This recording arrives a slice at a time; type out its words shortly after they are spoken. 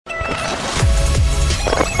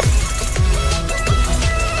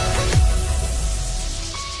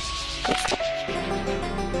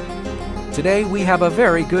Today we have a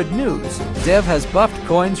very good news. Dev has buffed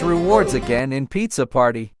coins rewards again in Pizza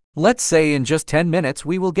Party. Let's say in just 10 minutes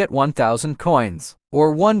we will get 1,000 coins,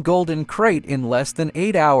 or 1 golden crate in less than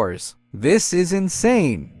 8 hours. This is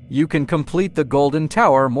insane! You can complete the Golden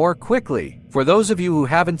Tower more quickly. For those of you who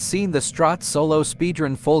haven't seen the Strats solo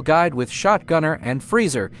speedrun full guide with Shotgunner and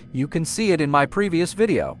Freezer, you can see it in my previous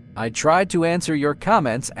video. I tried to answer your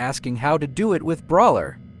comments asking how to do it with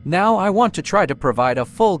Brawler. Now I want to try to provide a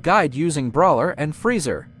full guide using Brawler and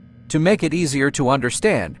Freezer. To make it easier to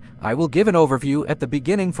understand, I will give an overview at the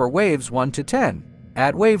beginning for waves 1 to 10.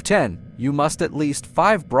 At wave 10, you must at least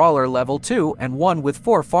 5 Brawler level 2 and 1 with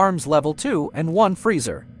 4 farms level 2 and 1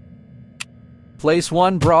 Freezer. Place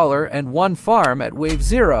 1 Brawler and 1 farm at wave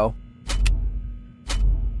 0.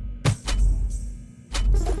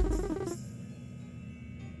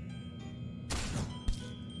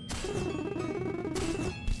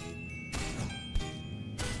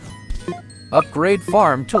 Upgrade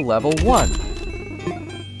farm to level 1.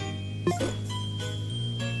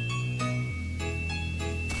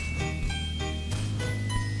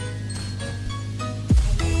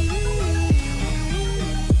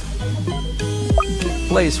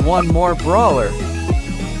 Place 1 more Brawler.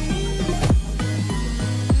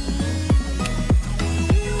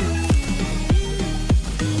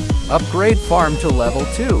 Upgrade farm to level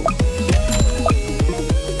 2.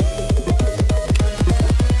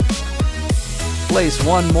 Place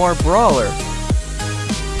 1 more Brawler.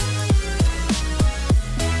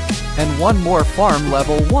 And 1 more farm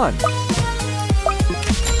level 1.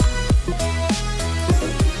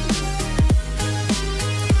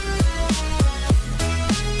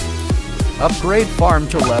 Upgrade farm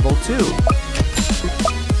to level 2.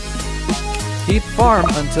 Keep farm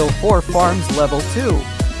until 4 farms level 2.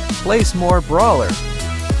 Place more Brawler.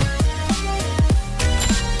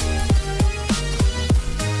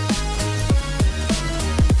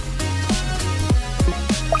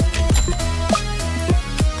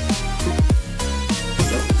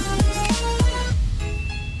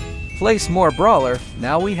 Place more Brawler.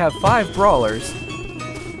 Now we have 5 Brawlers.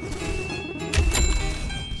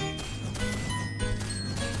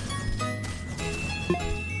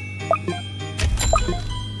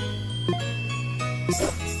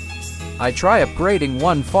 I try upgrading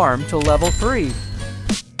 1 farm to level 3.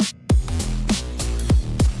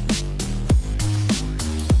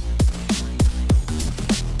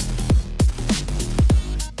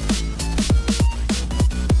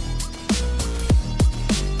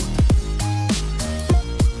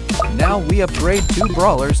 Now we upgrade 2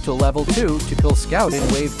 Brawlers to level 2 to kill Scout in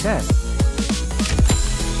wave 10.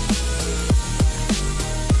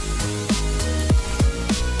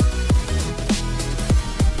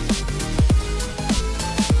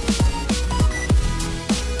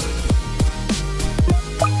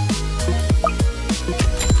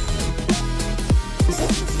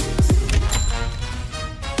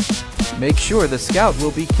 Make sure the Scout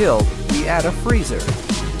will be killed. We add a Freezer.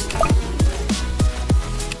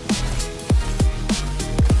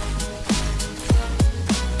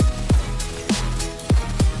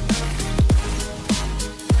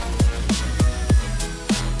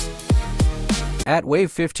 At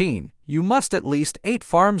wave 15, you must at least 8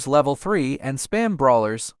 farms level 3 and spam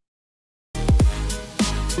Brawlers.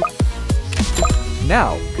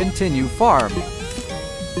 Now, continue farm.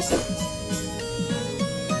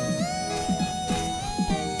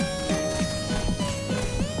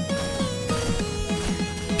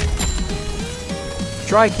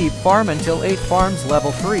 Try keep farm until 8 farms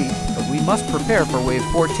level 3, but we must prepare for wave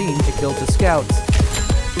 14 to kill the Scouts.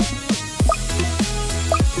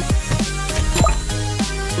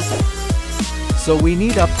 So we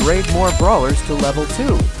need upgrade more Brawlers to level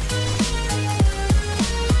 2.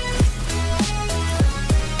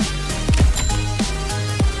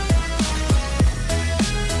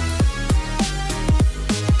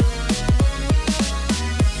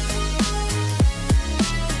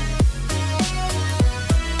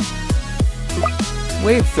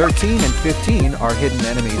 Wave 13 and 15 are hidden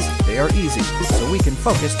enemies. They are easy, so we can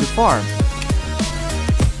focus to farm.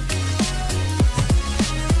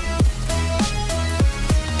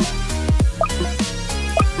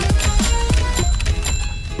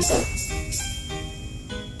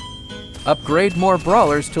 Upgrade more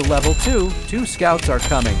Brawlers to level 2. 2 Scouts are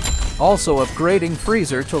coming. Also upgrading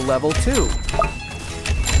Freezer to level 2.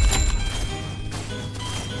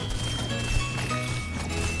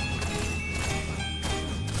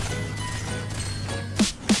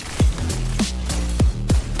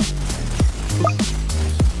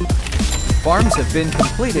 Farms have been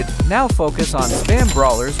completed. Now focus on spam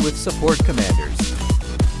Brawlers with support commanders.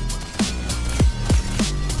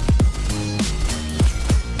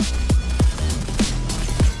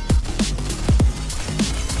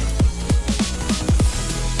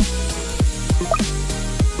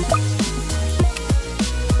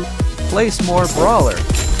 Place more Brawler.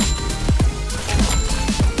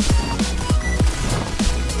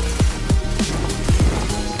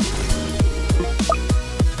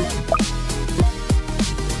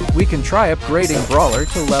 We can try upgrading Brawler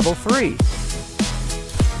to level 3.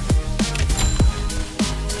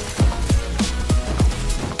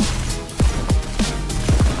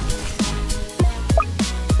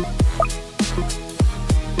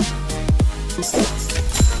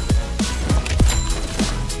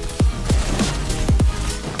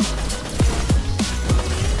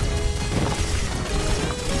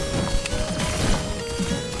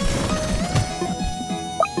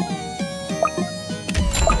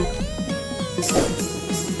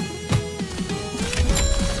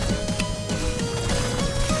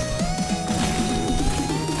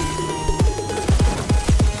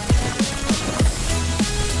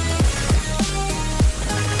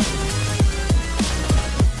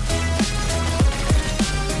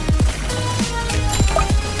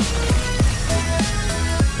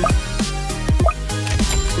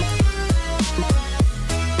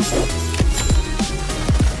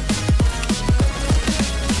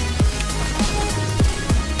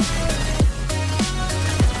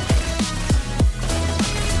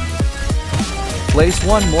 Place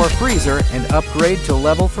one more freezer and upgrade to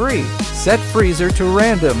level 3. Set freezer to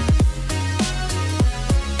random.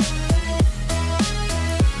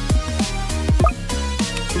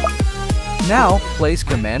 Now, place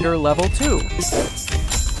commander level 2.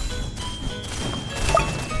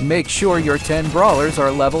 Make sure your 10 brawlers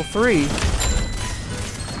are level 3.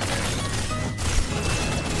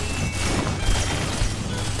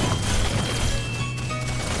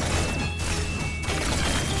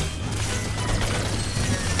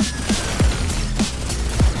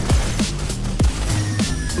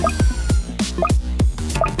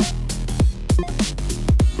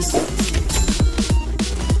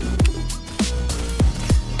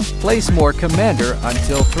 Place more commander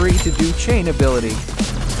until 3 to do chain ability.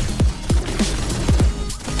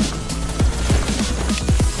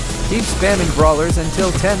 Keep spamming brawlers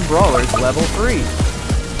until 10 brawlers level 3.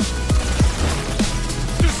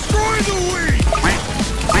 Destroy the weak!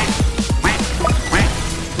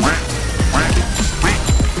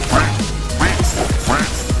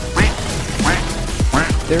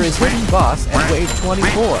 There is hidden boss at wave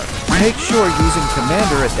 24. Make sure using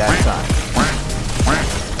commander at that time.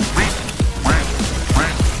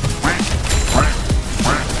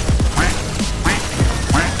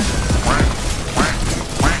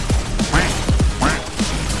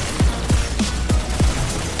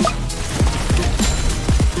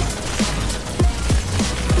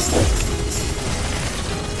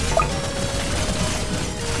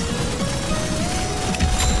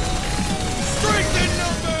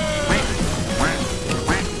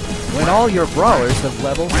 When all your brawlers have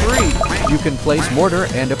level 3, you can place mortar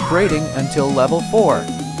and upgrading until level 4.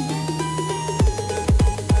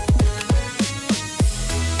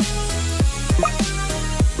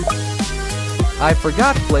 I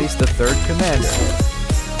forgot to place the 3rd commander.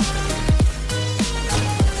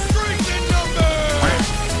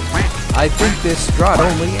 I think this strat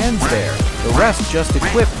only ends there. The rest just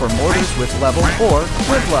equip for mortars with level 4,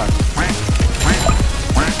 Goodluck.